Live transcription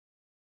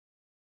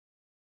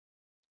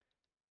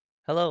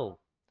Hello,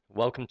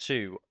 welcome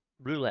to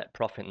Roulette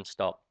Profit and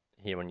Stop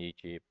here on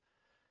YouTube.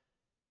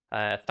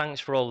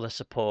 Thanks for all the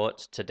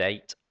support to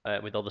date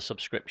with all the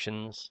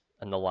subscriptions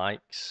and the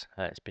likes.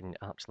 It's been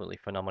absolutely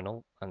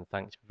phenomenal, and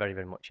thanks very,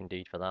 very much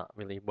indeed for that.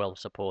 Really well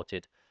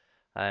supported.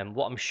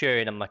 What I'm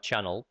sharing on my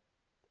channel,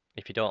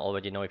 if you don't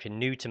already know, if you're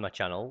new to my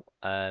channel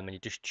and you're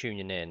just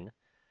tuning in,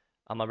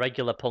 I'm a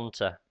regular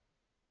punter.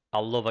 I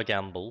love a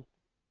gamble.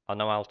 I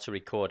know how to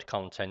record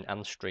content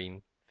and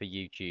stream for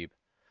YouTube.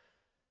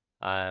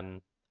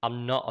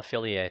 I'm not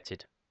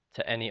affiliated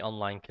to any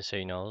online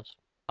casinos.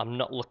 I'm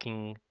not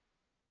looking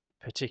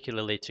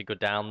particularly to go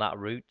down that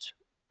route.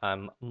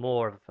 I'm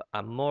more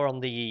on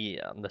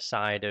the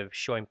side of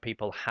showing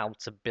people how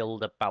to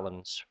build a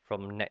balance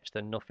from next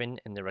to nothing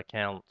in their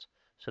account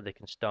so they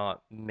can start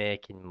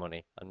making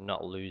money and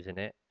not losing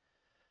it.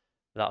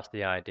 That's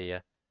the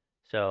idea.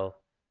 So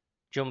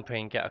jump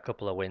in, get a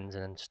couple of wins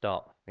and then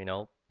stop, you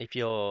know. If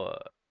you're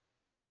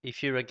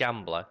a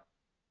gambler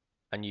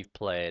and you've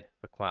played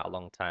for quite a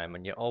long time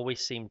and you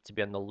always seem to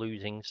be on the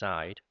losing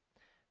side,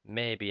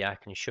 maybe I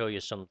can show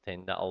you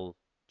something that'll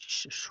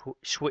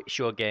switch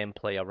your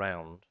gameplay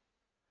around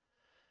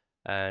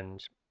and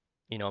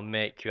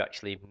make you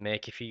actually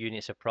make a few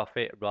units of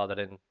profit rather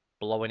than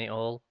blowing it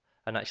all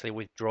and actually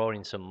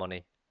withdrawing some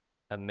money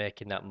and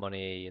making that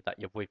money that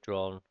you've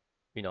withdrawn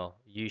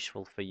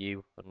useful for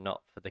you and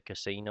not for the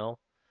casino.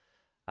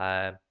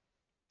 um,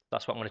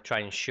 that's what I'm going to try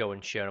and show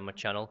and share on my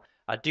channel.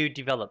 I do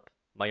develop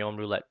my own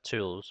roulette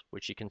tools,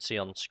 which you can see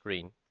on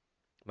screen.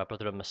 My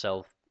brother and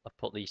myself have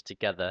put these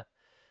together.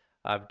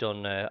 I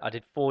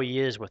did 4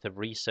 years worth of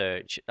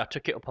research. I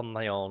took it up on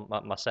my own,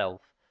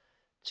 myself,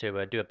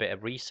 to do a bit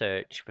of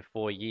research for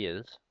 4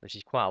 years, which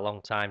is quite a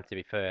long time to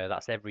be fair.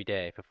 That's every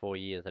day for 4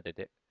 years I did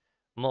it.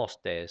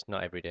 Most days,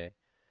 not every day.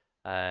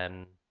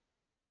 Um,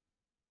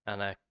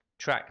 and I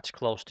tracked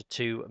close to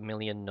 2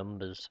 million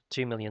numbers,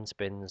 2 million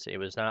spins. It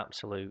was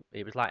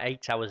it was like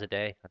 8 hours a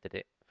day. I did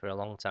it for a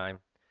long time.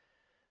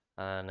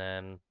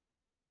 And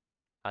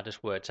I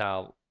just worked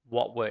out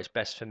what works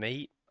best for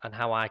me and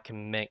how I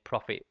can make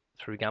profit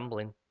through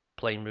gambling,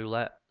 playing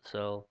roulette.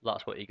 So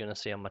that's what you're going to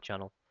see on my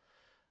channel.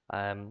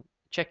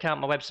 Check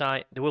out my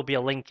website. There will be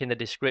a link in the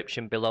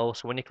description below.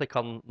 So when you click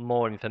on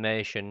more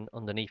information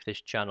underneath this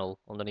channel,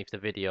 underneath the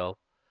video,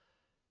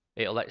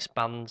 it'll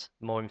expand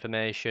more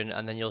information,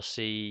 and then you'll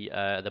see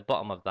at the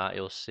bottom of that,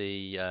 you'll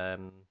see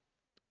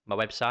my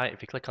website.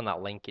 If you click on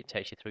that link, it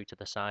takes you through to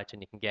the site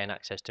and you can gain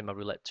access to my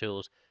roulette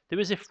tools. There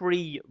is a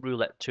free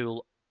roulette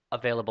tool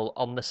available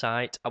on the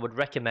site. I would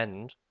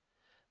recommend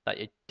that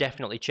you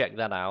definitely check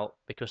that out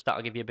because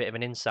that'll give you a bit of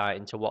an insight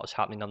into what's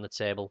happening on the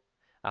table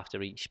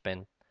after each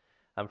spin.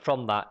 And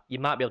from that, you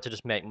might be able to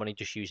just make money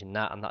just using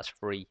that, and that's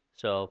free.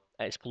 So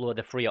explore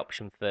the free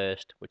option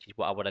first, which is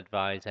what I would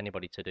advise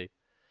anybody to do.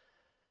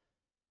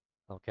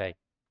 Okay,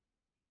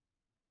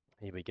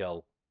 here we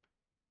go.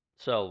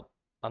 So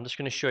I'm just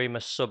going to show you my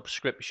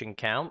subscription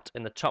count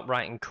in the top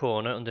right hand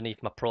corner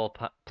underneath my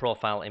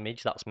profile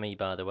image. That's me,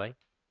 by the way.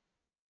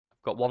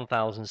 I've got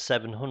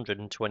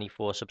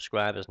 1,724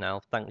 subscribers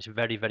now. Thanks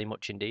very, very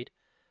much indeed.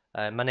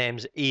 My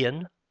name's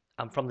Ian.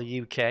 I'm from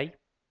the UK,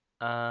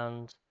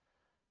 and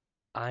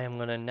I am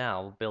going to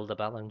now build a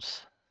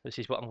balance. This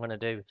is what I'm going to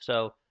do.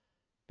 So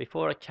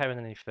before I carry on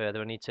any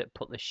further, I need to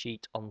put the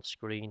sheet on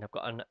screen. I've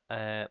got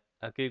a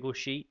Google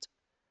sheet,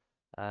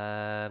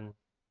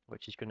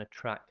 which is going to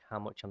track how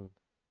much I'm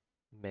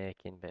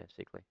making,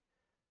 basically.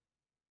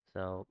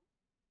 So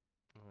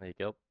there you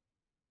go.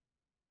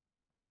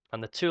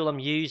 And the tool I'm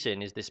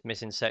using is this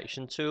missing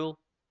section tool.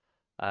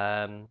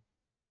 So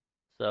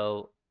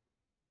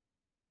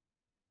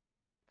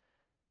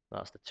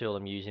that's the tool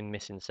I'm using,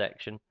 missing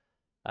section.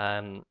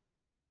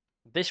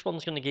 This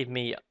one's going to give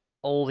me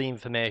all the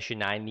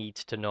information I need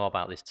to know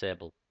about this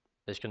table.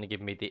 It's going to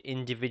give me the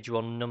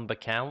individual number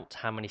count,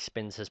 how many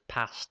spins has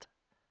passed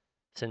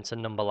since a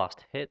number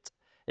last hit.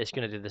 It's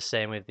going to do the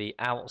same with the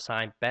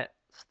outside bets,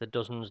 the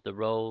dozens, the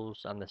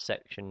rows, and the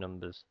section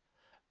numbers.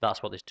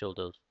 That's what this tool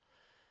does.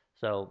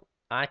 So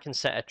I can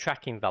set a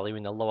tracking value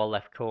in the lower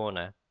left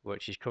corner,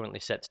 which is currently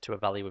set to a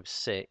value of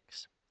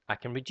 6. I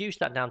can reduce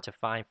that down to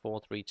 5,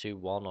 4, 3, 2,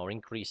 1, or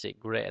increase it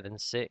greater than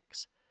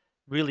 6.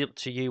 Really up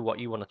to you what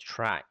you want to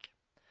track.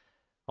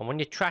 And when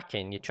you're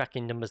tracking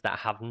numbers that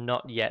have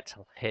not yet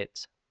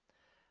hit.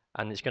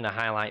 And it's going to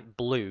highlight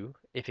blue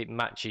if it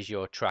matches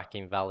your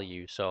tracking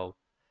value. So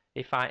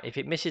if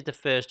it misses the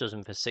first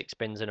dozen for 6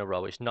 spins in a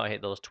row, it's not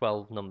hit those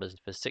 12 numbers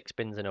for 6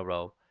 spins in a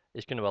row,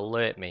 it's going to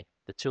alert me.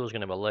 The tool's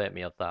going to alert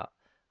me of that.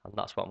 And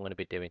that's what I'm going to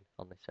be doing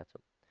on this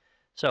setup.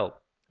 So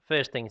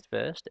first things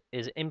first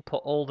is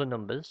input all the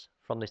numbers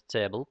from this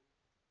table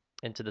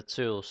into the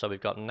tool. So we've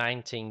got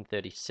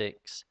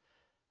 1936,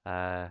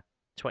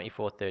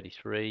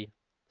 2433.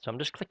 So I'm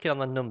just clicking on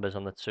the numbers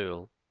on the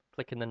tool,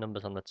 clicking the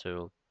numbers on the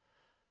tool,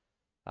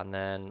 and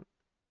then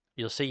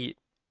you'll see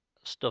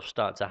stuff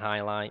start to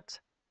highlight,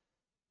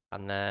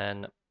 and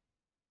then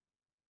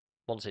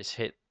once it's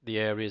hit the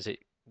areas it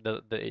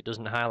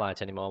doesn't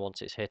highlight anymore.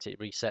 Once it's hit, it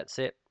resets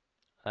it,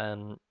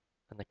 and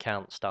the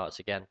count starts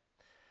again.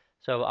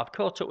 So I've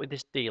caught up with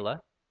this dealer.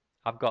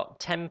 I've got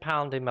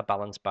 £10 in my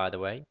balance, by the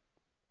way,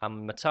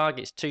 and my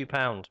target's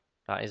 £2.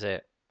 That is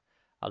it.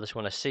 I just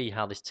want to see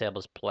how this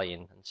table's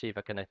playing and see if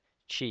I can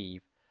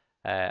achieve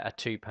a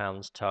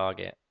 £2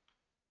 target.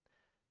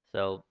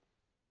 So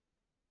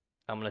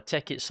I'm going to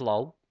take it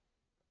slow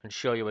and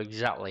show you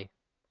exactly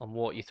and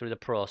walk you through the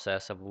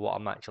process of what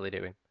I'm actually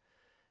doing.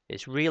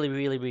 It's really,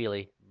 really,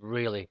 really,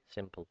 really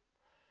simple.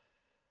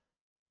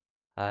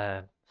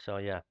 So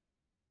yeah.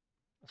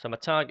 So my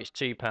target's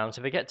 £2.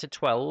 If I get to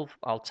 12,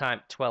 I'll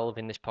type 12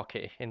 in this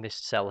pocket, in this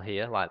cell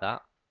here, like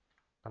that.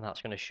 And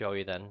that's going to show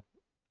you then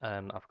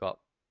I've got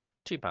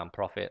 £2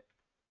 profit.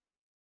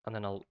 And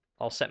then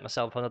I'll set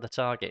myself another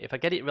target. If I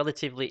get it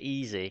relatively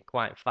easy,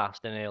 quite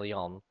fast and early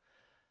on,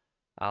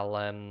 I'll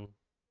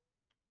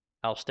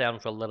I'll stay on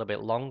for a little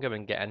bit longer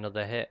and get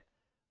another hit.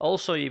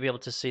 Also, you'll be able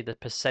to see the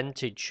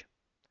percentage.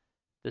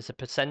 There's a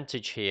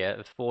percentage here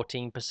of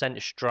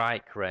 14%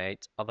 strike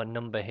rate of a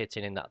number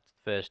hitting in that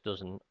first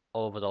dozen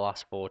over the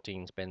last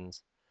 14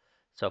 spins.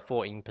 So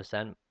 14%.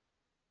 And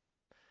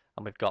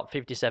we've got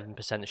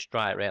 57%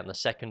 strike rate on the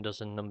second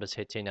dozen numbers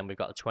hitting, and we've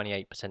got a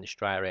 28%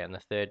 strike rate on the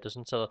third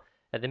dozen. So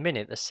at the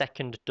minute, the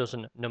second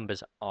dozen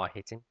numbers are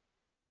hitting.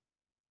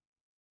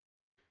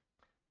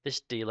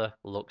 This dealer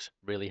looks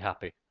really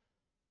happy.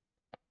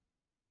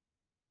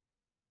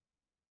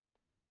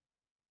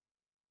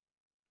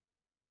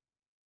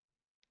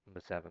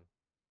 Number 7.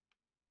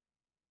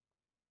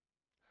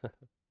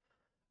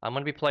 I'm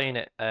going to be playing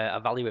at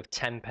a value of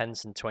 10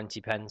 pence and 20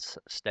 pence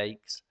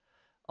stakes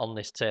on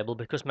this table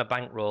because my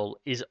bankroll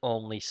is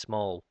only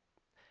small,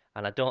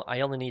 and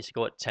I only need to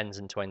go at 10s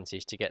and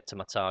 20s to get to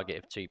my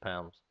target of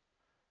 £2.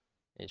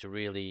 It's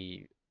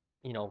really,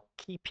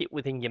 keep it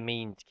within your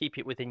means, keep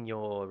it within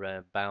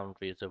your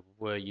boundaries of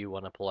where you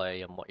want to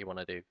play and what you want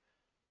to do.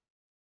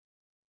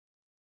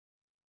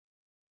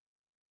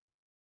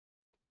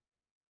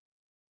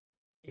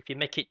 If you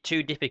make it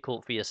too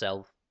difficult for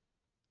yourself,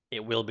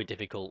 it will be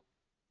difficult.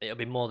 It'll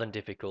be more than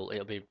difficult.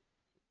 It'll be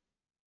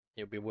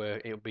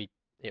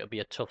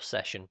a tough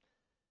session.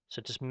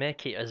 So just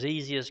make it as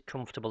easy as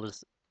comfortable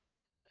as,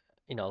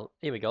 here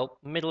we go.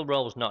 Middle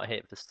row's not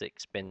hit for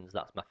 6 spins.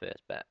 That's my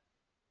first bet.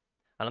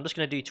 And I'm just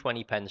going to do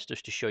 20 pence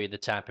just to show you the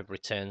type of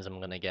returns I'm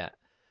going to get.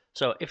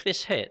 So if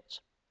this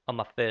hits on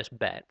my first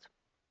bet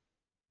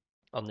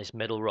on this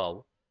middle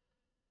row,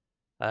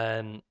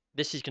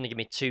 this is going to give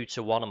me 2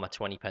 to 1 on my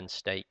 20 pence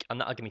stake, and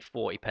that'll give me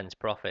 40 pence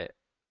profit.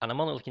 And I'm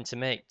only looking to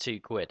make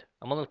 £2.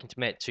 I'm only looking to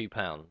make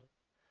 £2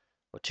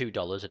 or $2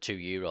 or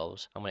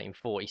 €2. I'm making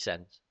 40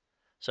 cents.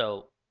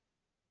 So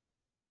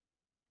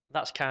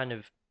that's kind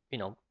of,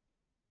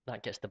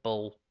 that gets the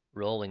ball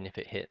rolling if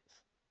it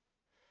hits.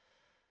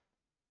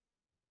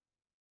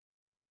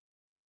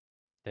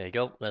 There you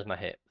go, there's my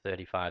hit,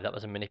 35. That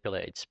was a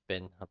manipulated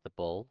spin of the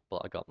ball,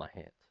 but I got my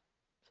hit.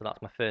 So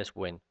that's my first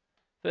win.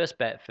 First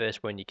bet,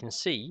 first win. You can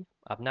see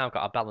I've now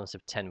got a balance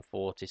of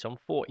 10.40, so I'm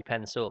 40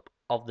 pence up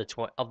of the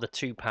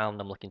 £2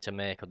 I'm looking to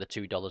make, or the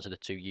 $2 or the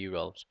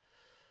 €2,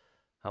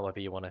 however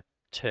you want to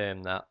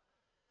term that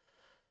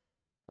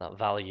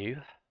value.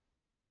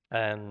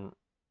 But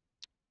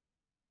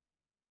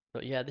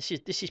yeah, this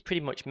is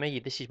pretty much me.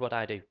 This is what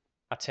I do.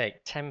 I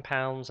take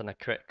 £10 and I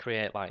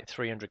create like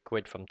 300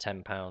 quid from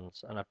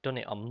 £10, and I've done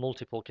it on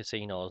multiple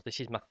casinos. This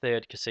is my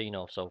third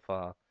casino so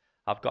far.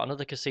 I've got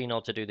another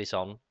casino to do this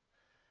on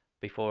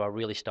before I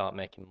really start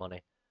making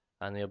money,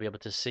 and you'll be able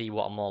to see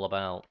what I'm all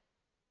about.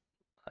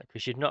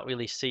 Because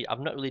I've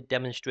not really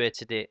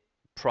demonstrated it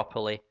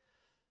properly.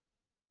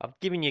 I've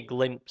given you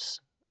glimpses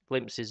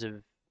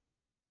of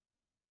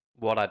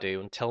what I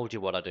do and told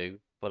you what I do,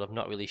 but I've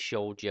not really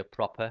showed you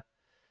proper.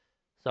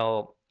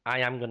 So I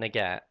am gonna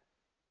get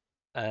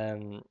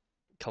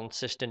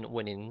consistent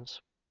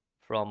winnings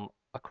from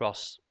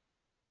across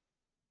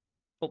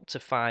up to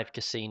 5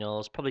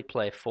 casinos. Probably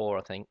play 4,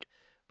 I think,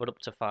 but up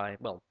to 5.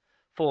 Well,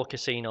 4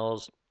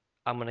 casinos.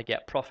 I'm gonna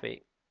get profit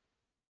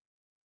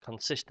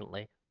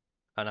consistently,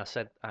 and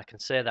I can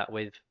say that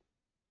with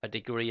a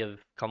degree of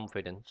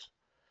confidence,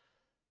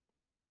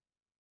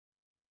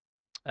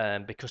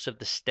 because of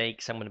the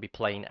stakes I'm going to be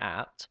playing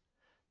at,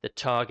 the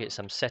targets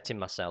I'm setting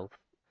myself.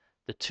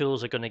 The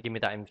tools are going to give me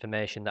that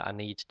information that I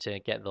need to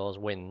get those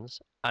wins.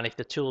 And if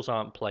the tools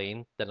aren't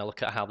playing, then I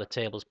look at how the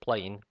table's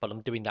playing. But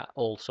I'm doing that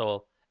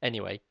also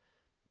anyway.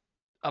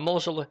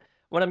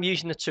 When I'm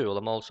using the tool,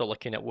 I'm also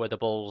looking at where the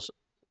ball's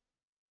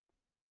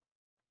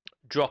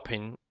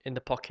dropping in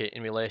the pocket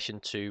in relation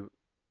to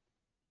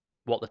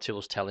what the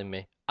tool's telling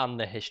me and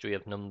the history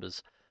of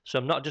numbers. So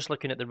I'm not just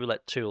looking at the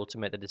roulette tool to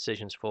make the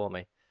decisions for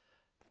me.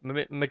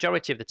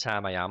 Majority of the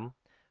time I am,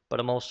 but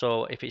I'm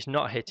also, if it's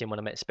not hitting when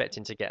I'm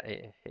expecting to get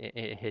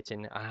it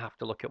hitting, I have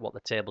to look at what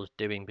the table's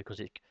doing, because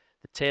the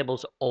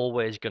table's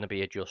always going to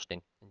be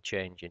adjusting and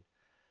changing.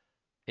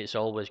 It's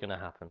always going to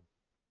happen.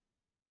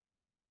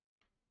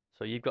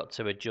 So you've got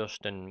to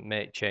adjust and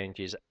make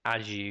changes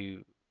as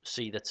you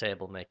see the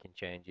table making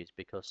changes,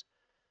 because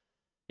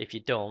if you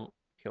don't,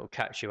 it'll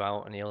catch you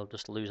out and you'll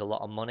just lose a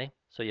lot of money.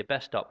 So your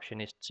best option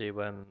is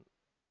to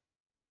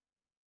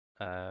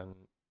um,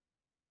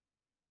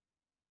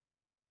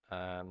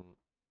 Um,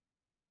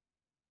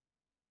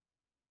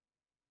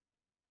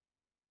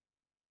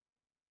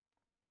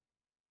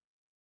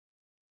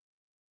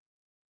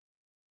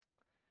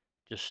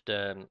 just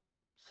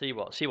see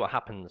what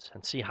happens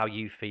and see how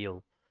you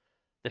feel.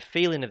 The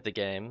feeling of the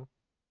game,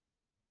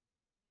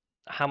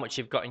 how much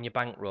you've got in your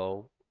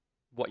bankroll,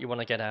 what you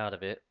want to get out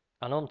of it.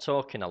 I know I'm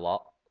talking a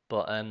lot,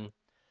 but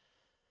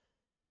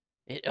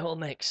it all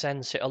makes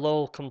sense. It'll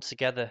all come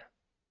together.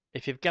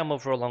 If you've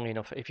gambled for a long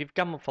enough, if you've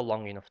gambled for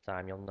long enough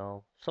time, you'll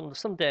know.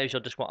 Some days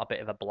you'll just want a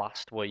bit of a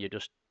blast where you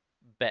just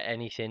bet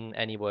anything,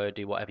 anywhere,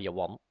 do whatever you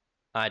want.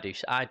 I do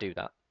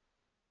that.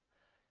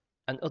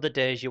 And other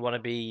days you want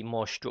to be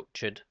more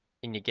structured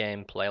in your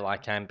gameplay,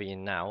 like I'm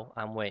being now.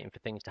 I'm waiting for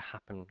things to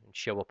happen and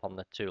show up on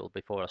the tool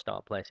before I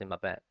start placing my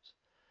bets.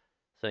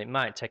 So it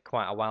might take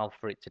quite a while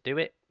for it to do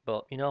it,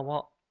 but you know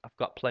what? I've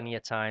got plenty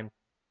of time.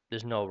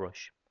 There's no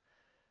rush,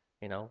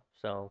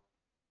 so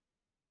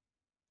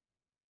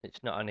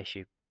it's not an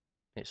issue.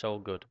 It's all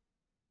good.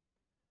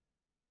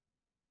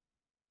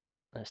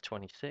 That's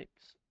 26.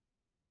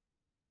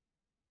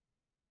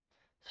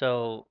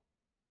 So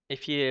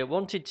if you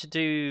wanted to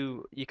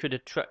do, you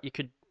could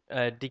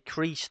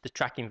decrease the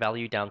tracking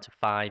value down to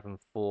 5 and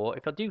 4.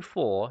 If I do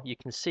 4, you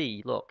can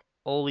see, look,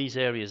 all these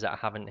areas that I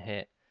haven't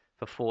hit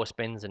for 4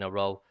 spins in a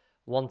row.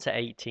 1 to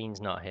 18's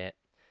not hit,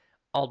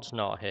 odds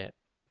not hit,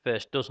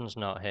 first dozen's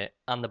not hit,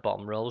 and the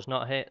bottom row's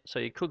not hit. So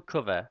you could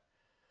cover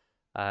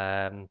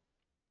um,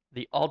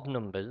 the odd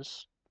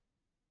numbers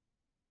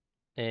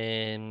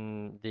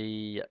in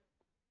the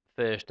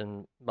first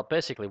and, well,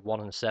 basically 1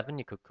 and 7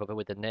 you could cover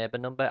with the neighbour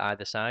number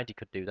either side. You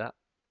could do that.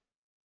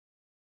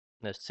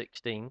 There's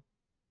 16.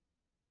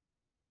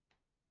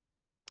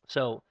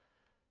 So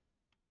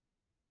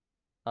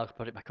I'll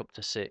put it back up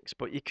to 6.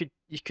 But you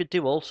could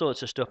do all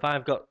sorts of stuff.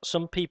 I've got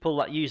some people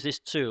that use this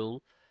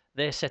tool.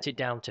 They set it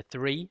down to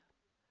 3,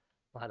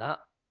 like that,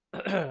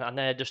 and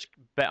they just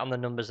bet on the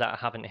numbers that I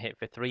haven't hit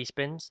for 3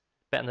 spins,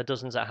 bet on the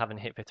dozens that I haven't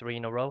hit for 3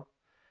 in a row,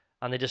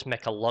 and they just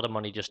make a lot of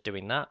money just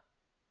doing that.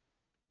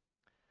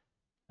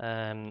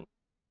 Um,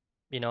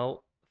 you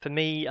know, for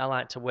me, I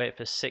like to wait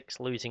for 6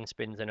 losing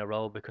spins in a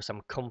row because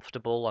I'm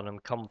comfortable and I'm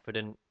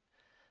confident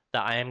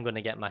that I am going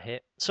to get my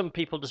hit. Some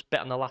people just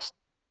bet on the last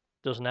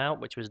dozen out,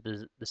 which was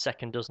the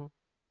second dozen,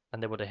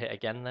 and they would have hit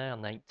again there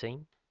on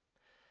 18.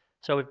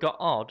 So we've got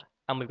odd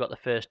and we've got the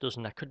first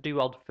dozen. I could do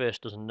odd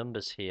first dozen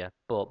numbers here,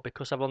 but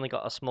because I've only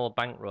got a small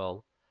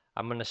bankroll,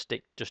 I'm going to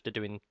stick just to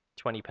doing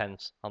 20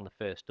 pence on the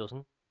first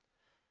dozen.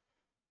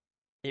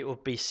 It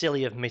would be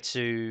silly of me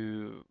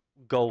to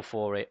go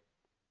for it,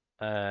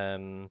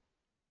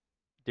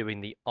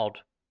 doing the odd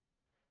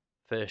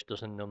first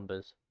dozen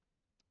numbers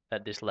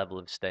at this level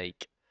of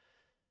stake.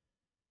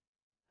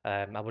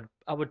 I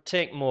would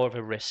take more of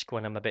a risk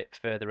when I'm a bit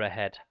further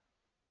ahead.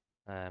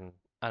 And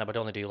I would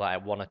only do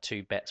like 1 or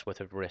 2 bets worth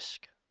of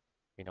risk,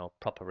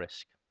 proper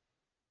risk.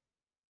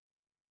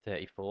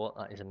 34,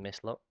 that is a miss,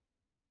 look.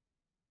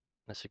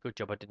 That's a good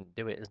job I didn't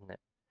do it, isn't it?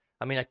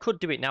 I mean, I could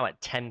do it now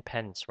at 10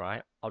 pence,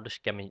 right? I'll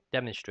just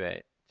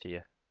demonstrate to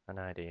you an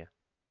idea.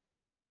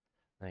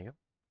 There you go.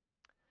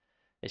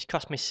 It's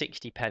cost me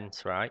 60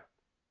 pence, right?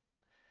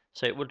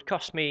 So it would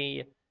cost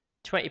me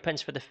 20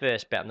 pence for the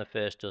first bet on the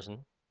first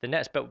dozen. The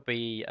next bet would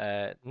be,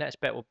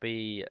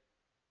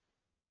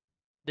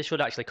 this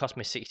would actually cost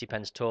me 60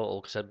 pence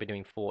total because I'd be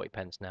doing 40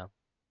 pence now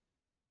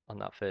on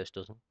that first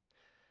dozen.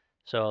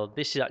 So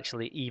this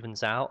actually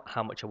evens out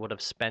how much I would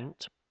have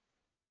spent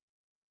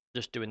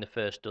just doing the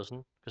first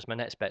dozen, because my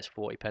next bet's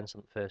 40 pence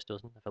on the first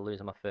dozen. If I lose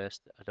on my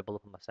first, I double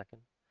up on my second.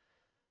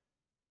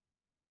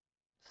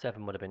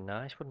 7 would have been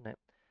nice, wouldn't it?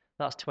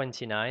 That's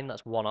 29,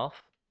 that's one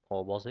off,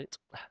 or was it?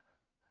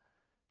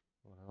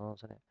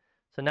 Wasn't it?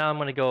 So now I'm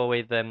going to go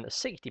with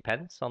 60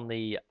 pence on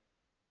the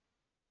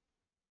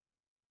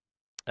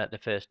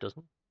first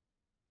dozen.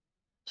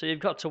 So you've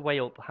got to weigh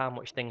up how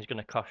much things are going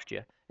to cost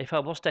you. If I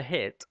was to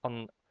hit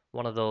on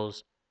one of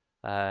those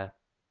first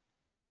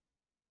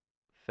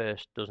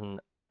dozen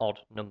odd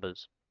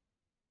numbers,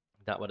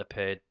 that would have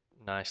paid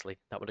nicely.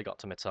 That would have got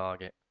to my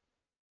target.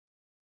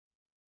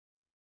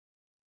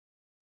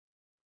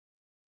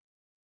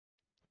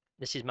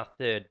 This is my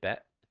third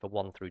bet for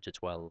 1 through to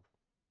 12.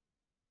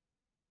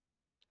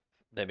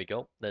 There we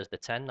go. There's the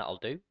 10, that'll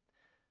do.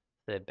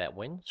 Third bet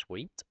win,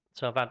 sweet.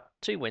 So I've had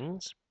 2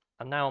 wins,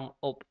 and now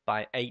I'm up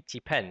by 80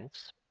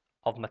 pence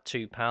of my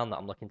 £2 that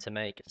I'm looking to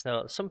make.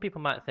 So some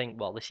people might think,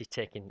 well, this is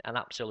taking an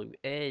absolute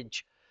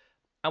age.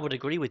 I would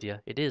agree with you,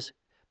 it is.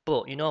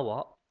 But you know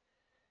what?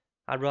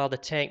 I'd rather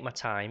take my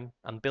time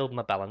and build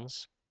my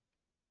balance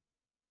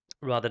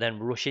rather than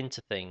rush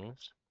into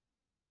things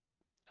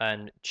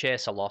and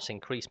chase a loss,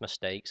 increase my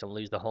stakes, and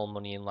lose the whole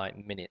money in like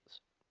minutes.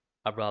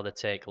 I'd rather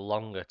take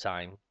longer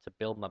time to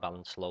build my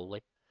balance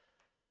slowly.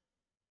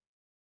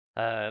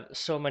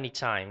 So many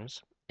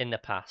times in the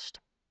past,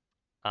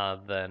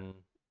 I've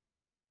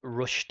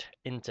rushed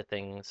into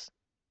things,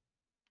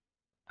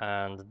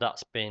 and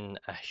that's been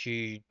a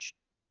huge,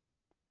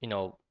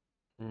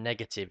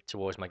 negative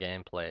towards my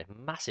gameplay.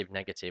 Massive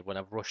negative when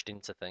I've rushed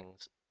into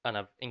things and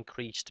I've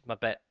increased my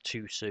bet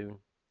too soon.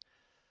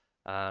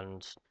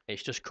 and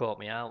it's just caught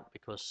me out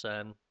because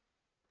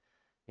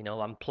you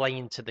know, I'm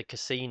playing to the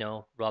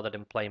casino rather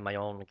than playing my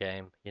own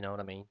game. You know what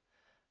I mean?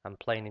 I'm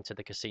playing into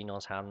the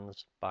casino's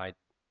hands by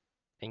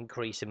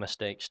increasing my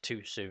stakes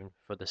too soon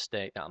for the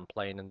stake that I'm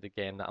playing and the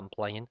game that I'm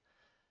playing,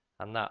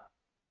 and that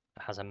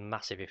has a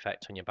massive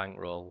effect on your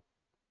bankroll,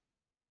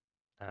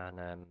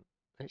 and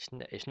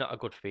it's not a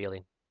good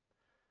feeling.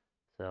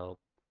 So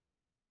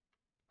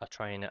I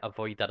try and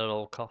avoid that at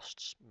all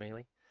costs,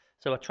 really.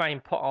 So I try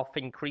and put off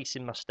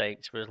increasing my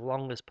stakes for as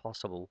long as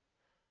possible.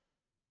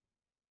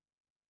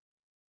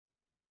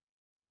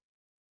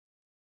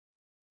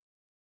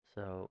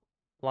 So,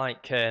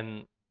 like,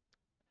 I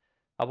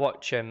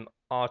watch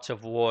Art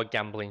of War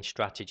Gambling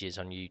Strategies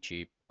on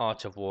YouTube.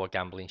 Art of War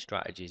Gambling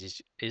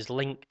Strategies is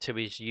linked to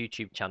his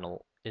YouTube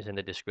channel is in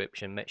the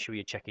description. Make sure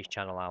you check his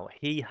channel out.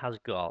 He has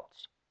got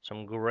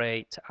some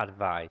great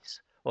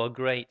advice or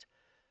great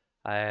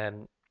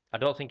I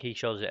don't think he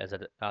shows it as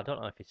I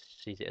don't know if he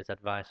sees it as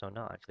advice or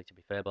not actually to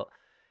be fair, but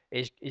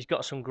he's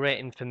got some great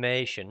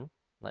information,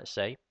 let's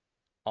say,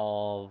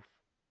 of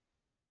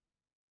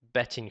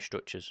betting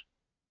structures.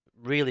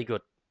 Really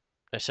good.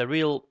 It's a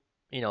real,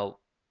 you know,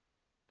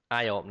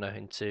 eye opener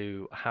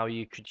into how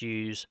you could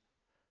use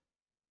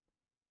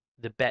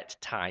the bet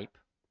type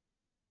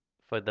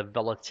for the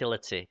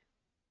volatility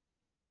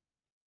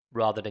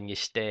rather than your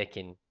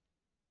staking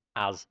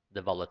as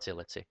the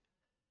volatility.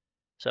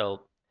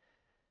 So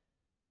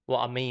what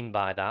I mean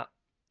by that,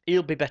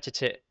 he'll be better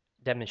to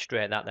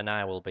demonstrate that than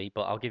I will be,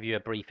 but I'll give you a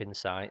brief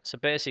insight. So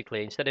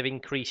basically, instead of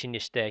increasing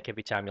your stake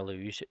every time you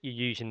lose, you're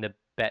using the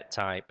bet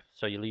type.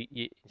 So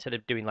instead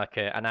of doing like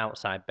an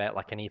outside bet,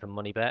 like an even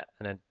money bet,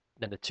 and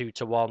then a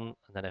 2-to-1, and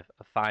then a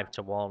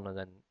 5-to-1, and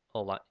then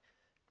all that,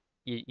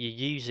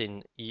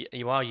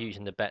 you are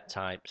using the bet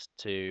types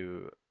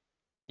to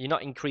you're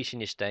not increasing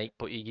your stake,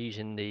 but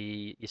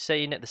you're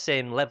staying at the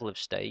same level of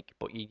stake,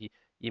 but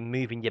you're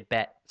moving your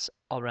bets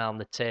around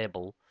the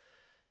table,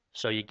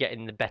 so you're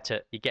getting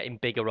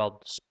bigger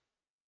odds.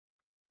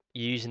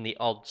 You're using the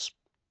odds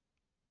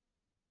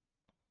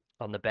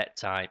on the bet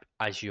type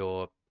as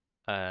your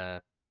uh,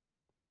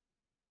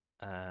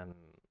 um,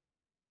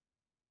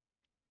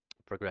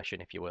 progression,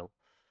 if you will.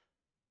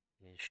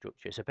 Your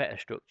structure. It's a better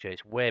structure.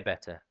 It's way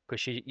better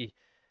because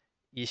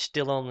you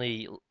still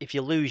only if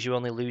you lose, you're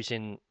only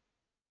losing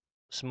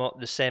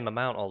the same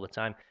amount all the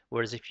time.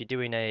 Whereas if you're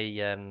doing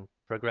a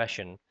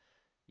progression,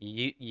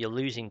 you're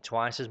losing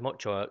twice as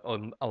much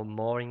or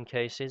more in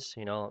cases,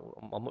 you know,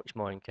 or much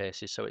more in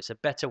cases. So it's a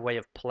better way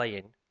of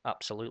playing,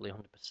 absolutely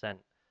 100%.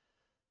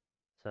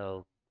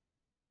 So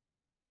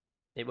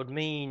it would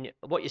mean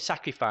what you're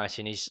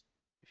sacrificing is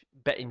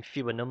betting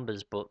fewer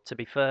numbers, but to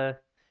be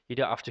fair, you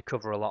don't have to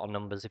cover a lot of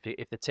numbers.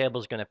 If the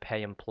table's going to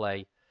pay and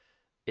play,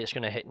 it's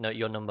going to hit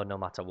your number no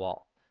matter what.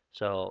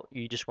 So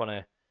you just want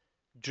to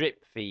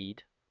drip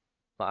feed,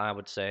 like I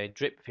would say,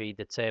 drip feed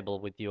the table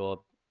with your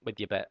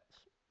bets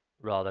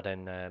rather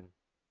than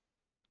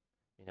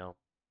you know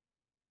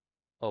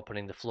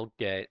opening the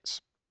floodgates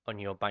on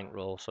your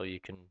bankroll so you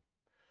can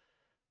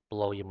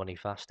blow your money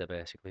faster,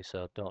 basically.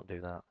 So don't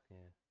do that. Yeah,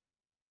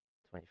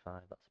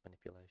 25. That's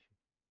manipulation.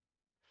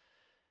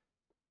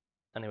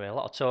 Anyway, a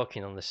lot of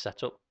talking on this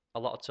setup. A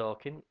lot of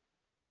talking.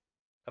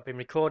 I've been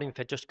recording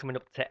for just coming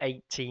up to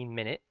 18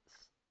 minutes,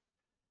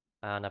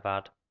 and I've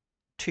had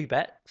two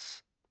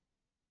bets.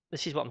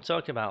 This is what I'm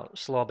talking about.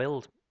 Slow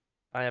build.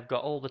 I have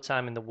got all the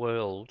time in the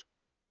world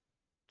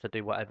to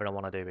do whatever I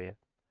want to do here.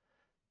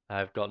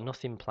 I've got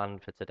nothing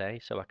planned for today,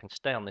 so I can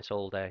stay on this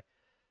all day.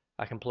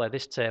 I can play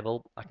this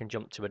table, I can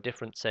jump to a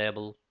different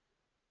table,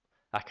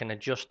 I can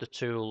adjust the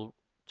tool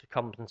to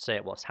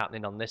compensate what's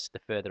happening on this the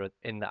further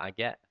in that I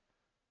get.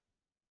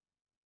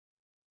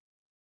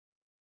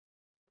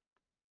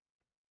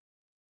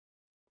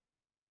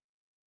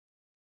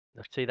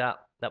 See that?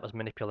 That was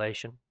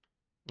manipulation.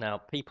 Now,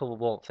 people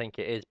won't think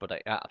it is, but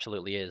it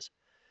absolutely is.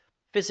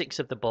 Physics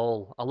of the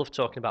ball. I love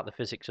talking about the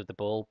physics of the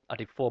ball. I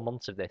did 4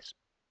 months of this.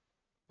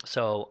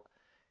 So,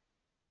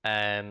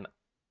 um,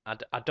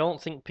 I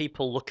don't think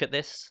people look at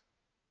this.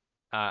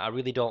 I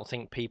really don't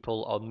think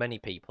people, or many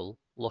people,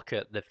 look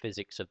at the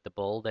physics of the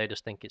ball. They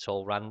just think it's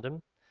all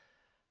random.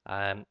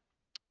 Um,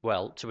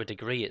 well, to a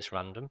degree, it's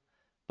random,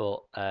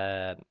 but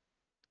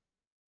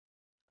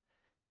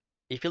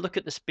if you look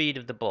at the speed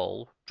of the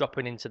ball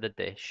dropping into the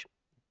dish,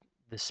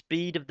 the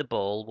speed of the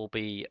ball will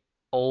be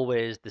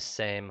always the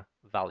same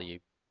value.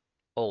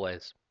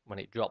 Always. When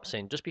it drops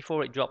in, just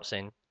before it drops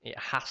in, it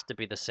has to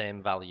be the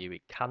same value.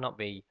 It cannot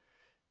be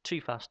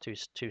too fast,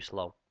 too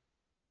slow.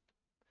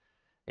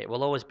 It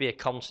will always be a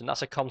constant.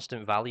 That's a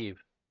constant value,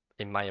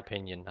 in my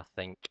opinion. I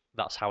think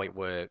that's how it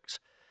works.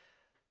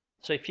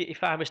 So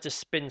if I was to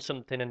spin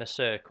something in a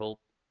circle,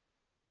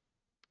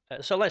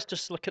 so let's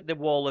just look at the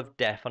wall of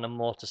death on a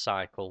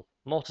motorcycle.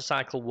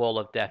 Motorcycle wall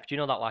of death. Do you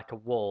know that like a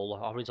wall, a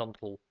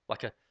horizontal,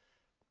 like a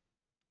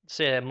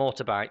say a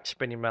motorbike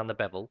spinning around the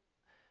bevel?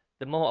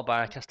 The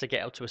motorbike has to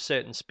get up to a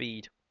certain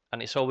speed,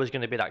 and it's always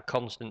going to be that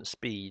constant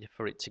speed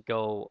for it to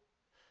go.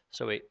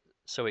 So it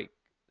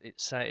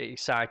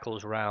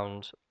cycles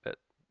round at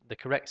the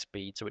correct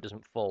speed so it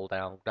doesn't fall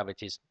down.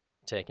 Gravity's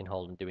taking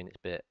hold and doing its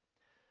bit.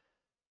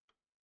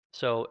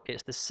 So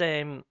it's the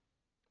same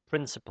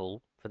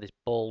principle for this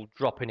ball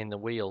dropping in the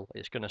wheel.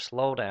 It's going to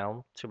slow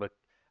down to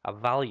a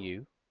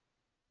value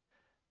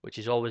which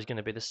is always going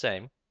to be the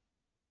same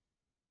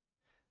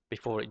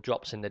before it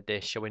drops in the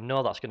dish. So we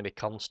know that's going to be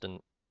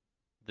constant.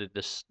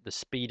 The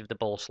speed of the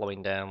ball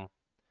slowing down,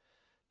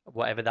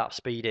 whatever that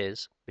speed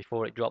is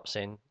before it drops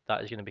in,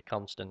 that is going to be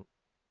constant.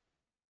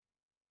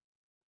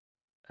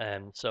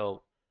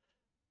 So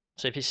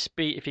if you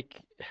speed,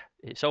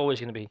 it's always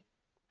going to be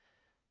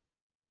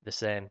the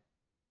same.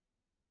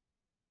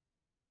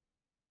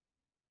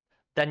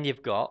 Then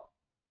you've got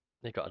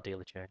a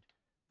dealer change.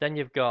 Then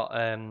you've got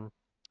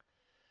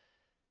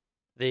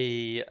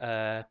the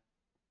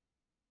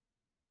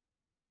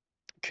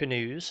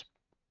canoes.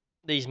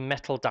 These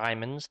metal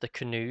diamonds, the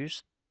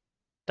canoes.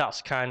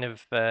 That's kind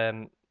of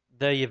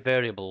they're your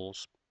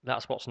variables.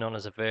 That's what's known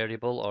as a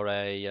variable or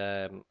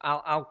a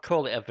I'll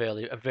call it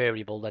a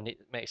variable. Then it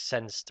makes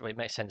sense. It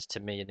makes sense to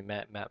me, and it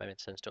might make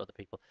sense to other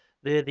people.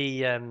 They're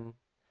the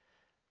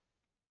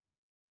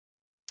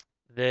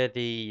they're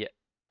the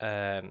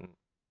um,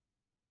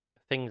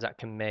 things that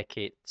can make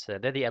it.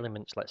 They're the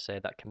elements, let's say,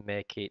 that can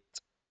make it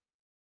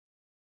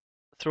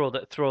throw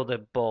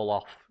the ball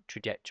off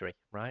trajectory,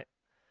 right?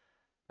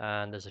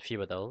 And there's a few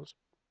of those.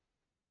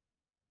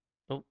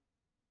 Oh,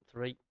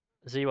 3.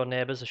 0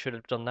 neighbours. I should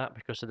have done that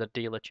because of the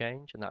dealer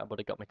change, and that would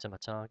have got me to my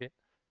target.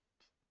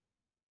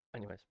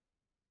 Anyways,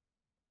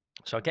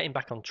 so getting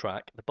back on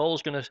track, the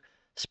ball's going to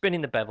spin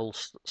in the bevel,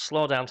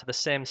 slow down to the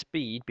same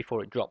speed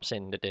before it drops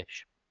in the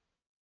dish.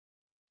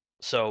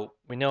 So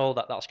we know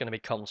that that's going to be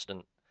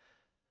constant.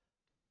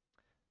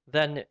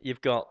 Then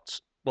you've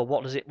got, well,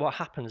 what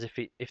happens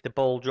if the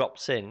ball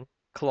drops in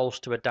close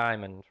to a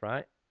diamond,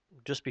 right?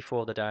 Just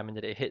before the diamond,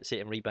 that it hits it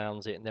and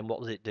rebounds it, and then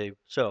what does it do?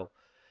 So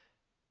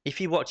if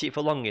you watch it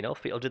for long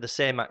enough, it'll do the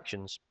same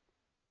actions,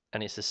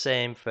 and it's the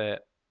same for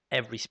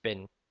every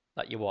spin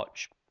that you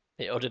watch.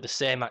 It'll do the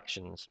same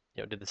actions.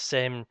 It'll do the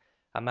same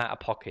amount of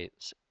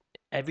pockets.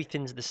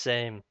 Everything's the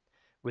same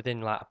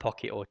within like a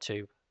pocket or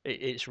two.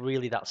 It's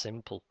really that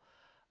simple.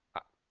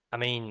 I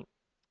mean,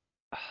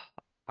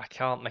 I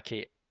can't make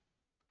it.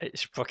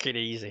 It's fucking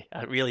easy.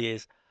 It really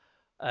is.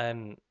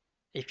 Um,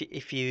 if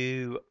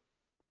the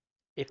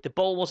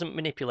ball wasn't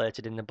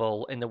manipulated in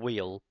the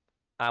wheel,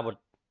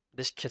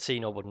 this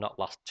casino would not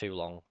last too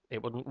long.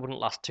 It wouldn't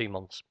last 2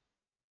 months.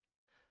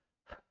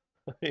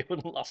 It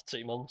wouldn't last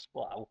 2 months.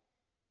 Wow.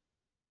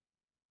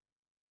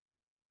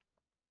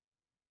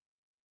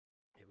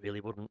 It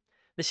really wouldn't.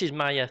 This is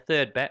my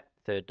third bet,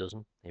 third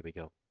dozen. Here we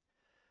go.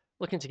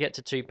 Looking to get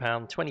to £2,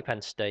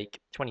 20p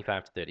stake,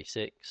 25 to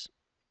 36.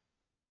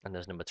 And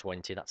there's number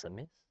 20. That's a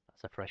miss.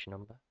 That's a fresh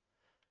number.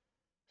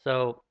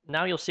 So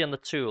now you'll see on the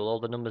tool all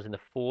the numbers in the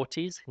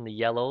 40s in the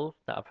yellow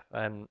that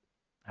I've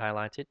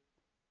highlighted.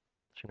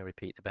 Just going to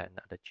repeat the bet and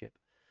add a chip.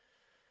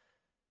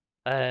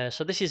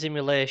 So this is in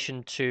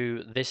relation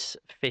to this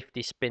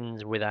 50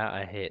 spins without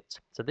a hit.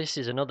 So this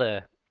is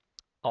another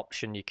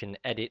option you can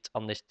edit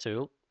on this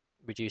tool.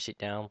 Reduce it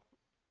down.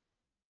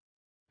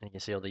 And you can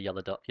see all the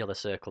yellow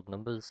circled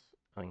numbers.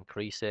 I'll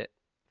increase it.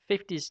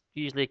 50 is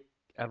usually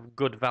a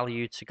good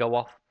value to go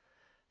off.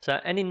 So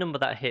any number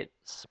that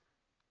hits,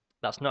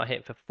 that's not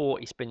hit for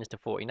 40 spins to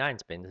 49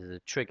 spins is a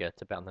trigger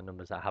to bet on the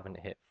numbers that haven't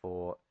hit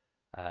for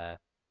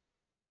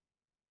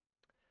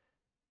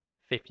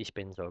 50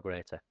 spins or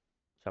greater.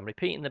 So I'm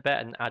repeating the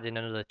bet and adding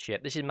another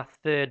chip. This is my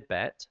third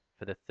bet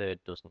for the third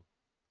dozen.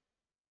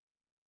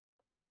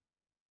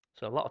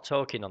 So a lot of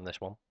talking on this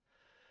one.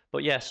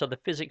 But yeah, so the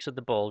physics of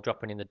the ball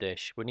dropping in the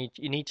dish.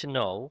 You need to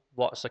know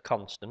what's a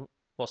constant,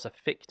 what's a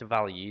fixed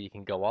value you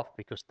can go off,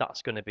 because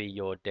that's going to be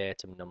your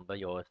datum number,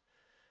 your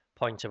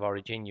point of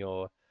origin,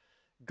 your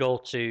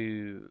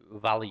go-to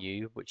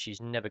value, which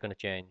is never going to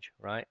change,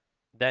 right?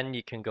 Then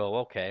you can go,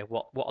 okay,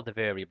 what are the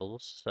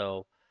variables?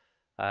 So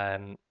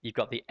you've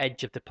got the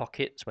edge of the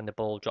pockets when the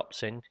ball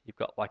drops in. You've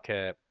got like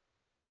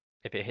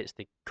if it hits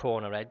the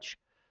corner edge,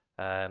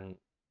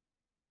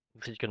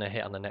 this is going to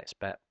hit on the next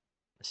bet.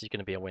 This is going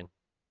to be a win.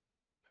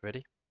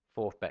 Ready?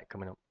 Fourth bet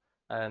coming up.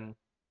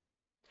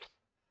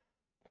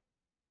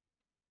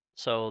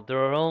 So there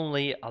are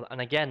only,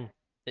 and again,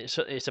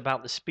 it's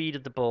about the speed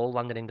of the ball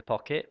landing in the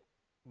pocket.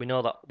 We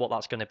know what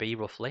that's going to be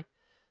roughly.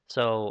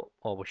 So,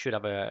 or we should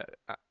have a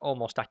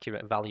almost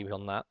accurate value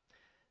on that.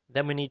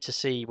 Then we need to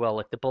see, well,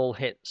 if the ball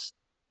hits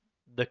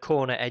the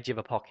corner edge of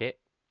a pocket,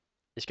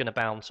 it's going to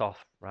bounce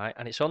off, right?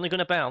 And it's only going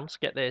to bounce,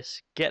 get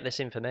this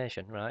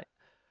information, right?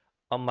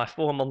 On my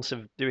 4 months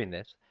of doing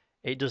this,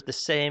 it does the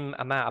same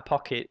amount of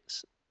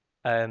pockets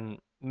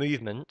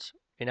movement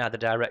in either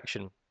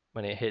direction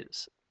when it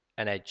hits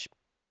an edge.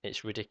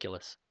 It's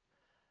ridiculous.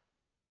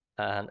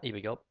 And here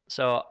we go.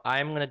 So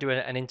I'm going to do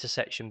an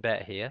intersection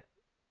bet here.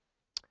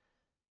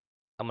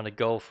 I'm going to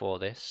go for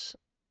this.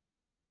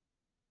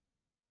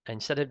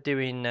 Instead of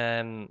doing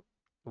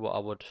what I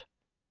would,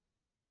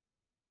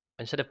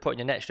 instead of putting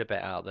an extra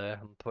bet out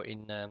there, I'm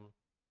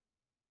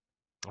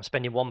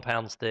spending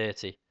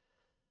 £1.30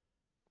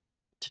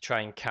 to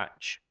try and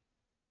catch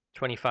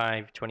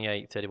 25,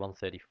 28, 31,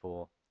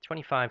 34.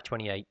 25,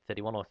 28,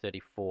 31 or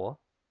 34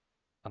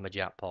 are my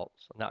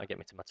jackpots, and that'll get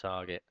me to my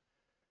target.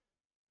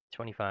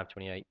 25,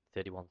 28,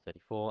 31,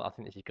 34. I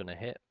think this is going to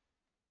hit.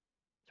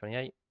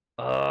 28.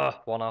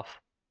 One off.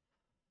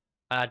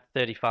 I had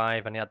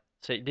 35 and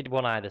so it did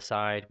one either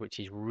side, which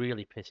is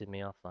really pissing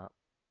me off.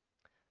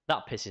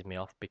 That pisses me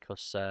off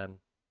because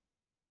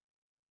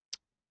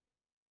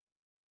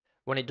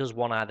when it does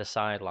one either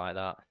side like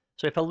that.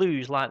 So if I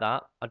lose like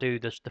that, I do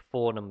just the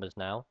four numbers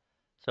now.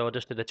 So I'll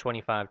just do the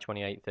 25,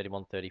 28,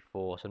 31,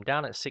 34. So I'm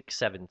down at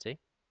 670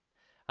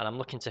 and I'm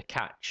looking to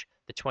catch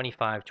the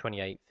 25,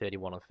 28,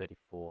 31 or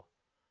 34.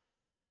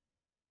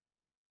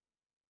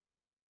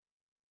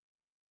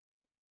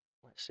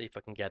 Let's see if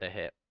I can get a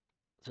hit.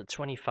 So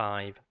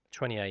 25,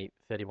 28,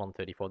 31,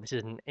 34. This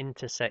is an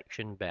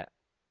intersection bet.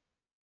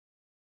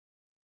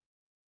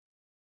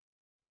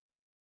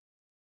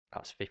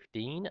 That's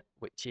 15,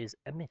 which is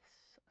a miss.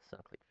 So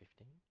I'll click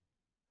 15.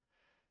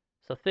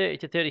 So 30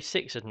 to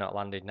 36 has not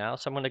landed now,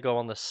 so I'm going to go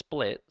on the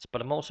splits,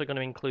 but I'm also going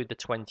to include the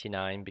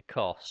 29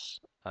 because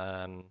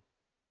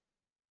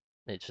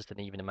it's just an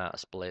even amount of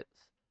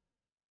splits.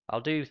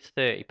 I'll do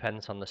 30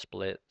 pence on the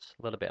splits,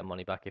 a little bit of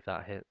money back if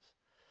that hits.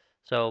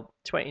 So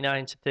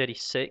 29 to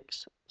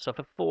 36. So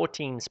for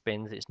 14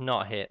 spins, it's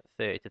not hit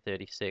 30 to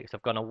 36.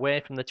 I've gone away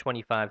from the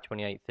 25,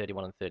 28,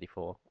 31, and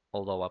 34,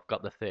 although I've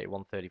got the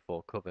 31,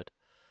 34 covered.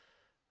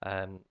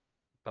 But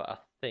I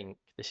think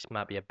this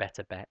might be a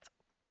better bet.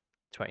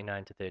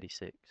 29 to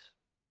 36.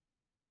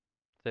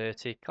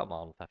 30, come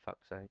on, for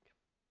fuck's sake.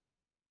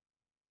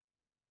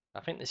 I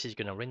think this is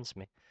going to rinse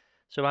me.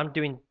 So I'm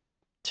doing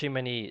too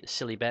many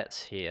silly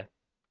bets here.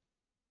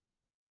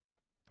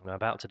 I'm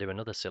about to do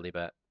another silly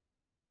bet.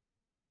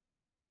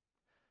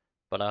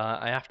 But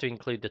I have to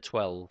include the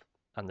 12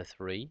 and the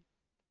 3.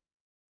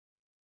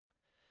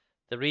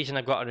 The reason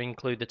I've got to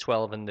include the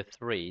 12 and the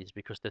 3 is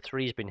because the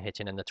 3's been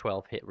hitting and the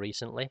 12 hit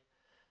recently.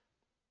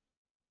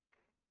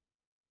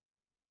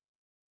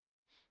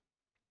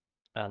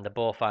 And they're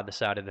both either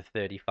side of the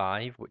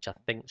 35, which I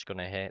think is going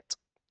to hit.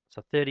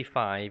 So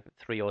 35,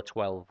 3 or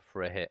 12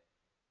 for a hit.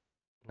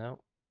 No.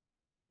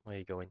 Where are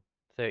you going?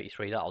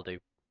 33, that'll do.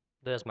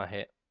 There's my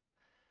hit.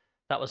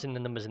 That was in the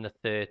numbers in the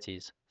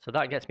 30s. So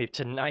that gets me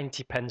to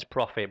 90 pence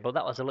profit, but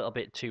that was a little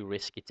bit too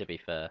risky to be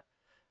fair.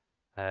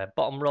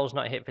 Bottom row's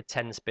not hit for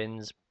 10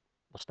 spins.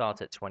 We'll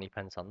start at 20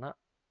 pence on that.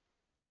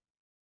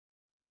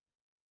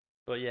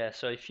 But yeah,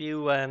 so if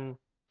you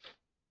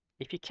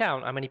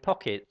count how many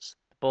pockets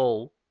the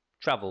ball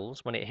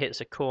travels when it hits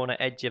a corner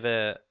edge of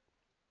a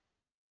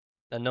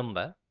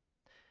number,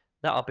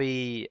 that'll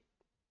be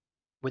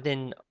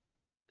within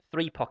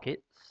 3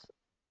 pockets.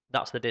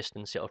 That's the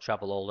distance it'll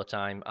travel all the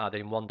time, either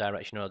in one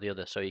direction or the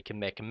other. So you can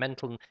make a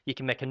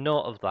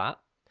note of that.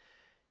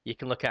 You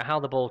can look at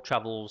how the ball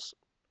travels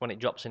when it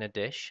drops in a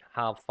dish,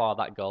 how far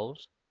that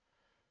goes.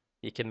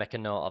 You can make a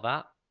note of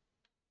that.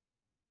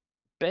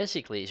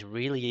 Basically, it's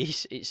really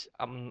easy.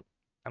 I'm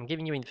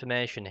giving you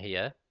information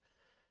here.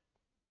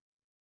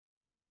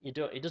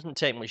 It doesn't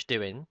take much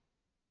doing.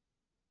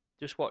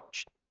 Just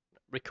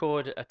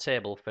record a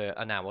table for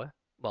an hour.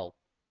 Well,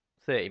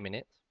 30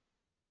 minutes.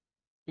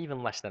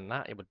 Even less than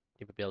that, you would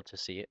be able to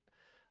see it.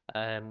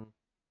 And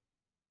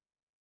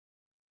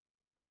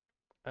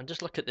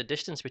just look at the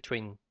distance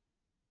between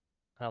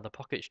how the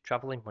pocket's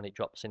traveling when it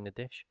drops in the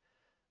dish.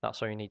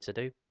 That's all you need to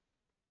do.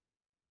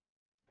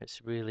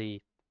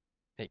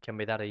 It can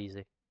be that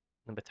easy.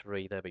 Number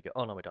 3, there we go.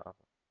 Oh no, we don't have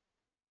that.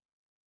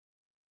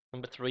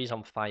 Number 3 is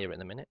on fire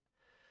in a minute.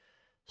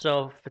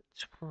 So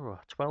for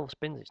 12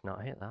 spins, it's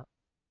not hit that.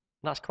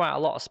 That's quite a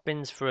lot of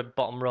spins for a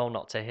bottom row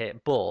not to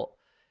hit, but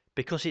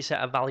because it's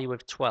at a value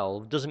of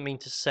 12, doesn't mean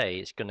to say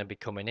it's going to be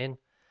coming in.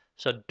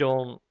 So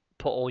don't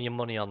put all your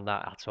money on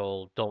that at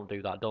all. Don't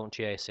do that. Don't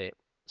chase it.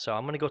 So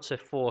I'm going to go to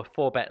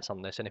four bets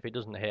on this, and if it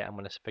doesn't hit, I'm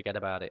going to forget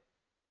about it.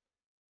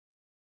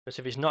 Because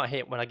if it's not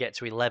hit when I get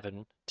to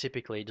 11,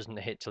 typically it doesn't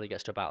hit till it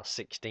gets to about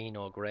 16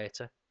 or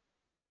greater.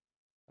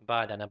 And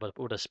by then I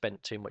would have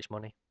spent too much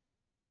money.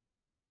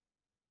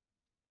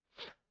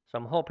 So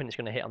I'm hoping it's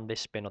going to hit on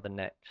this spin or the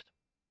next.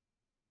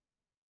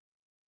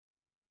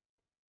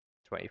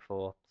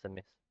 24, it's a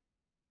miss.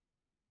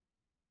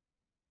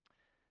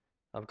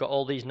 I've got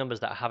all these numbers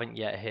that I haven't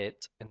yet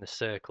hit in the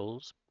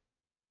circles.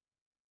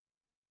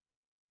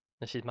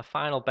 This is my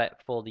final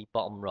bet for the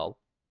bottom row.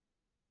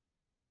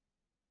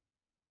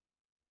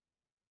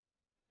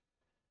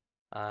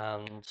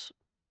 And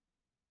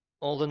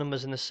all the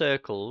numbers in the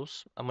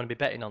circles, I'm going to be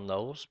betting on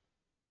those.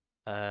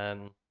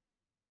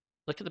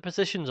 Look at the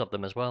positions of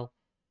them as well.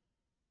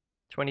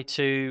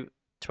 22,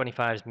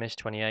 25's missed,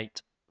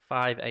 28,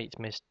 5, 8's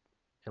missed,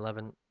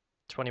 11,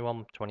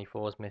 21,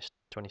 24's missed,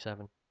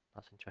 27.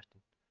 That's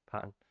interesting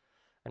pattern.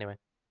 Anyway,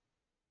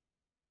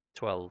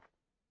 12.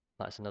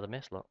 That's another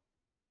miss, look.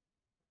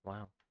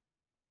 Wow.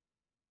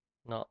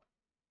 Not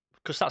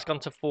because that's gone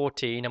to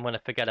 14. I'm going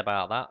to forget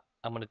about that.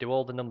 I'm going to do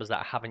all the numbers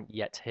that I haven't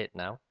yet hit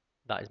now.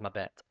 That is my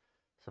bet.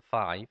 So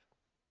 5,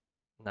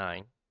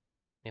 9,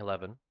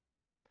 11,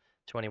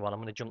 21. I'm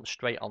going to jump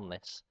straight on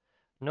this.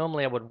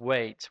 Normally I would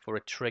wait for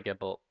a trigger,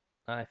 but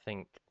I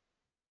think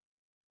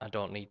I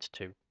don't need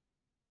to.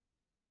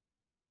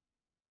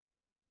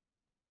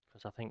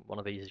 Because I think one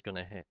of these is going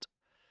to hit.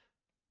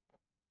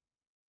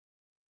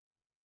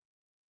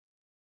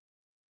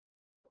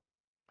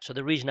 So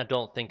the reason I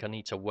don't think I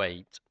need to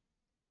wait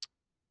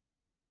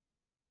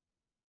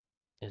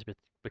is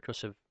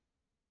because of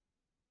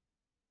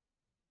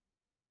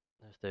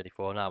there's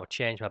 34. Now I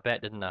changed my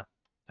bet, didn't I?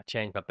 I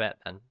changed my bet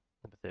then,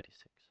 number 36.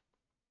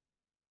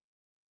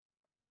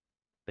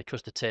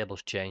 Because the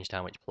table's changed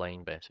how it's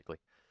playing, basically.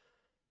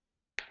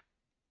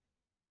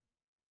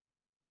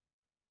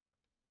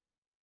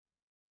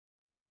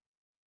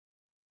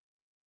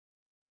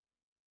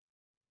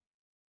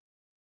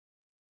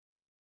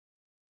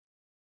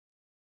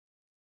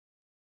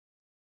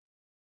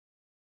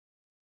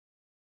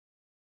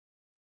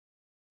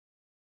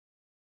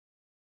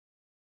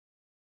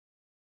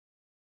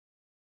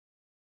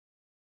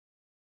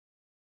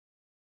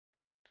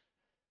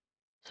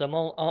 So I'm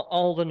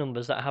all the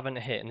numbers that haven't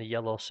hit in the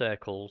yellow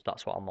circles,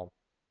 that's what I'm on.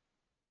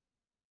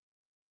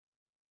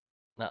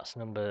 That's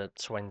number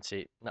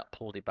 20. That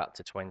pulled it back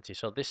to 20.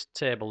 So this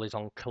table is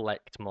on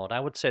collect mode. I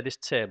would say this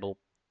table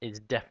is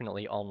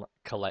definitely on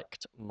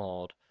collect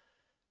mode.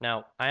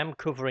 Now, I am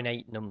covering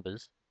 8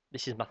 numbers.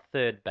 This is my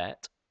third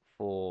bet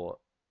for,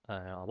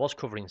 I was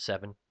covering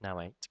 7, now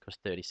 8, because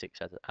 36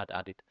 had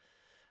added.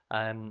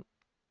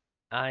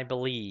 I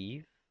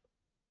believe,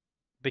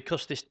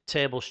 because this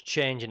table's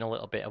changing a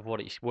little bit of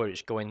where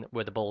it's going,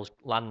 where the ball's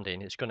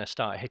landing, it's going to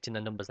start hitting the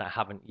numbers that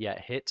haven't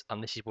yet hit,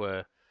 and this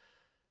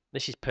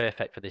is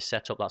perfect for this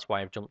setup. That's why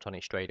I've jumped on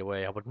it straight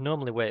away. I would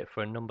normally wait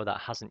for a number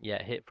that hasn't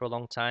yet hit for a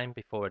long time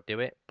before I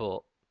do it, but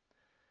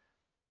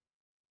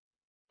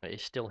it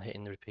is still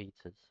hitting the repeaters.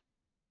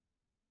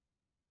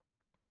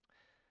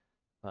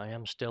 I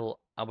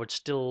would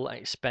still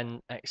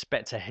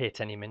expect a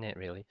hit any minute,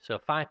 really. So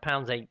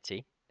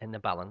 £5.80 in the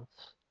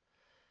balance.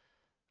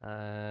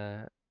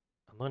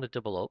 I'm going to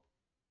double up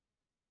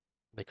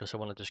because I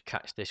want to just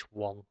catch this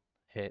one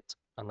hit,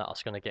 and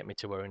that's going to get me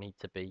to where I need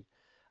to be.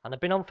 And I've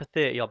been on for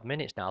 30 odd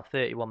minutes now,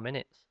 31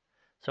 minutes.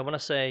 So when I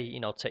say,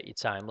 take your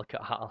time, look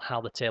at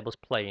how the table's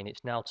playing,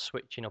 it's now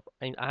switching up.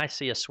 I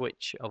see a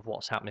switch of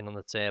what's happening on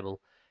the table,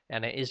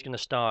 and it is going to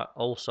start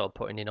also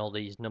putting in all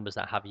these numbers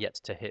that have yet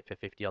to hit for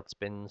 50 odd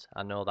spins.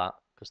 I know that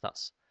because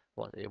that's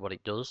what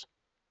it does.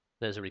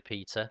 There's a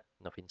repeater,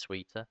 nothing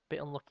sweeter.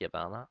 Bit unlucky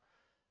about that.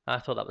 I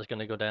thought that was going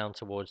to go down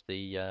towards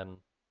the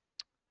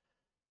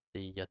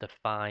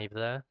 5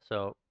 there.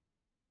 So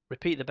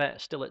repeat the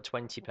bet, still at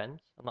 20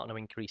 pence. I'm not going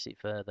to increase it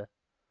further.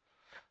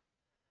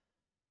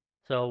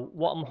 So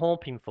what I'm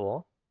hoping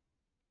for,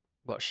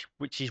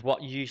 which is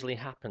what usually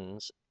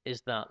happens,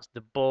 is that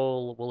the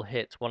ball will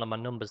hit one of my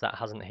numbers that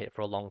hasn't hit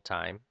for a long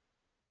time.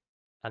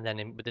 And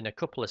then within a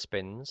couple of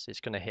spins,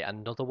 it's going to hit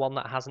another one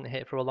that hasn't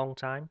hit for a long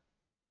time.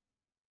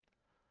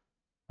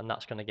 And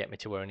that's going to get me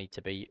to where I need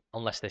to be,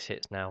 unless this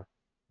hits now.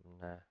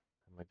 And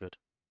we're good.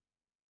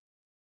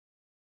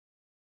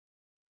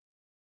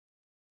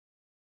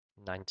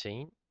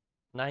 19.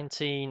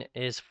 19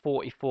 is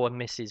 44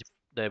 misses.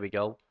 There we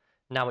go.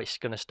 Now it's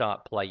going to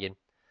start playing.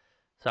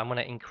 So I'm going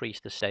to increase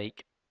the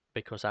stake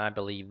because I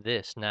believe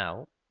this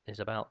now is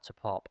about to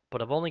pop.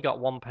 But I've only got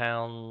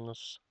 £1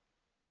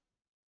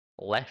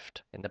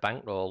 left in the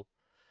bankroll.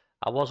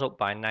 I was up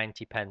by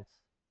 90 pence.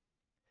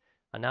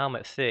 And now I'm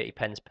at 30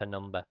 pence per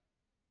number.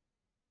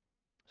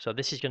 So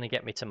this is going to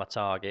get me to my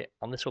target.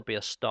 And this will be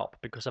a stop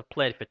because I've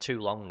played for too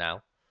long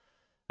now.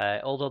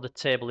 Although the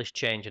table is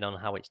changing on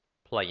how it's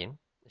playing.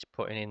 It's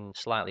putting in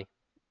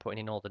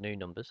all the new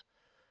numbers.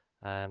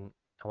 I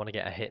want to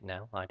get a hit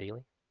now,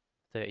 ideally.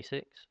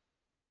 36.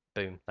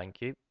 Boom,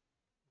 thank you.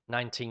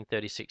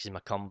 1936 is my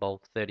combo.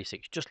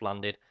 36 just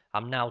landed.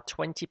 I'm now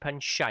 20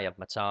 pence shy of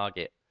my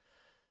target.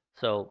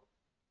 So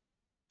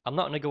I'm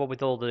not going to go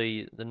with all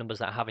the numbers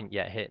that haven't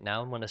yet hit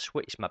now. I'm going to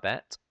switch my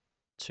bet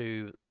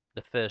to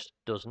the first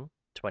dozen,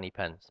 20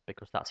 pence,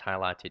 because that's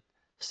highlighted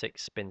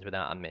 6 spins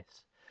without a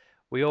miss.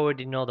 We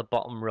already know the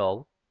bottom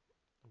row.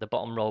 The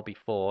bottom row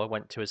before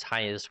went to as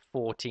high as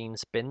 14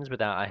 spins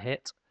without a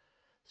hit.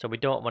 So we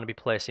don't want to be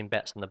placing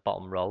bets on the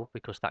bottom row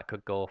because that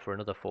could go for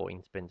another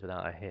 14 spins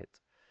without a hit.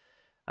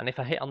 And if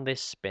I hit on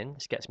this spin,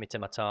 this gets me to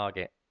my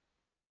target.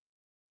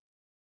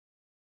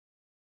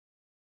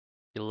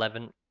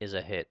 11 is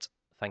a hit.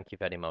 Thank you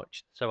very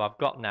much. So I've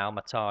got now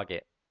my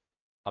target.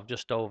 I've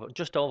just over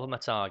my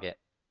target.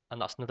 And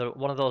that's another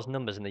one of those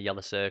numbers in the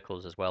yellow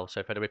circles as well. So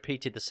if I'd have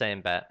repeated the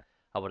same bet,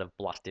 I would have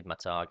blasted my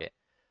target.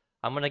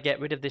 I'm going to get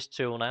rid of this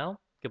tool now.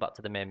 Go back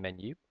to the main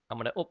menu. I'm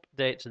going to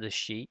update to the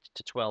sheet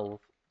to 12.20.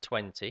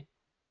 And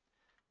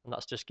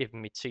that's just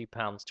giving me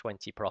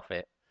 £2.20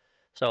 profit.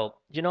 So,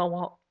 you know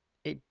what?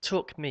 It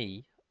took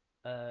me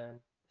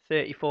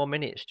 34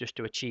 minutes just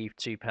to achieve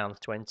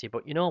 £2.20.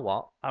 But you know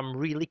what? I'm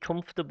really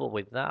comfortable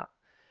with that.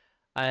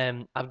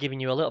 I've given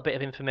you a little bit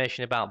of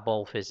information about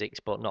ball physics,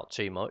 but not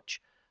too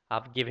much.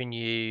 I've given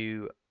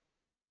you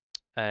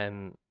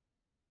an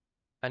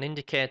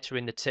indicator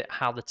in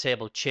how the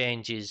table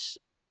changes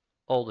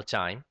all the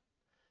time.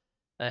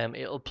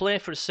 It'll play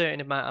for a certain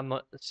amount of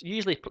money.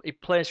 Usually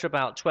it plays for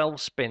about 12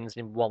 spins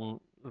in one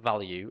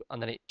value,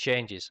 and then it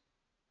changes.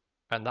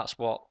 And that's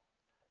what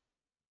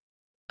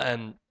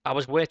I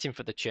was waiting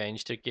for the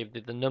change to give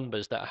the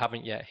numbers that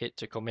haven't yet hit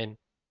to come in.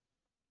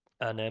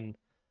 And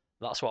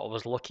that's what I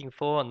was looking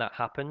for, and that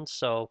happened.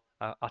 So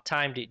I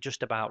timed it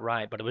just about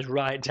right, but it was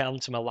right down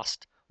to my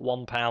last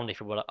 £1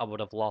 if I would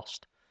have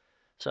lost.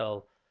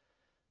 So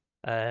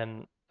I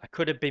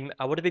would have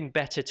been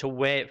better to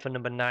wait for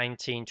number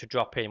 19 to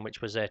drop in,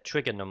 which was a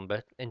trigger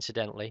number,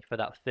 incidentally, for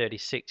that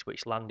 36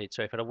 which landed.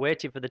 So if I'd have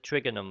waited for the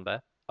trigger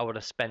number, I would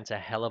have spent a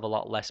hell of a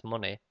lot less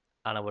money,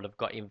 and I would have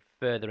got in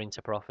further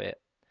into profit.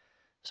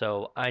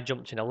 So I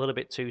jumped in a little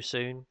bit too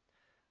soon,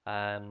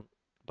 um,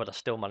 but I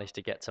still managed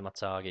to get to my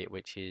target,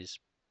 which is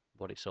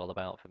what it's all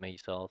about for me.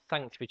 So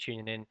thanks for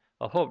tuning in.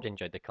 I hope you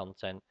enjoyed the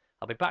content.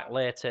 I'll be back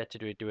later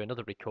to do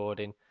another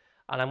recording,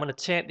 and I'm going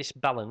to take this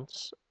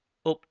balance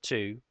up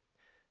to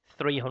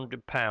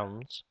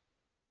 £300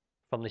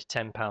 from this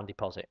 £10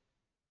 deposit.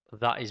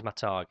 That is my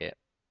target.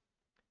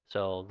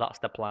 So that's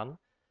the plan.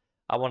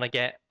 I want to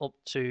get up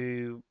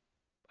to,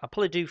 I'll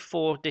probably do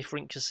 4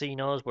 different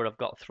casinos where I've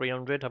got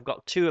 300. I've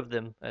got 2 of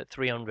them at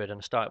 300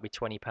 and start with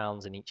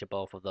 £20 in each of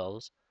both of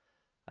those.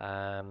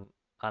 And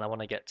I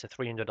want to get to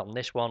 300 on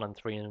this one and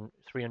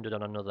 300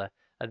 on another.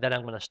 And then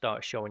I'm going to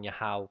start showing you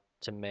how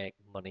to make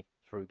money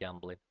through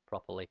gambling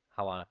properly,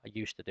 how I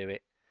used to do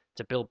it,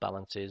 to build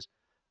balances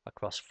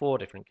across 4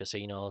 different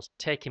casinos,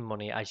 taking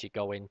money as you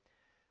go in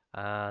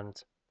and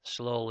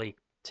slowly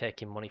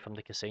taking money from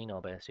the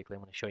casino, basically.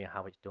 I'm going to show you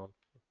how it's done.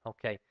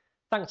 Okay,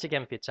 thanks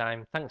again for your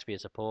time. Thanks for your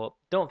support.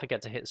 Don't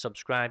forget to hit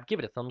subscribe, give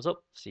it a thumbs up.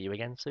 See you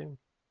again soon.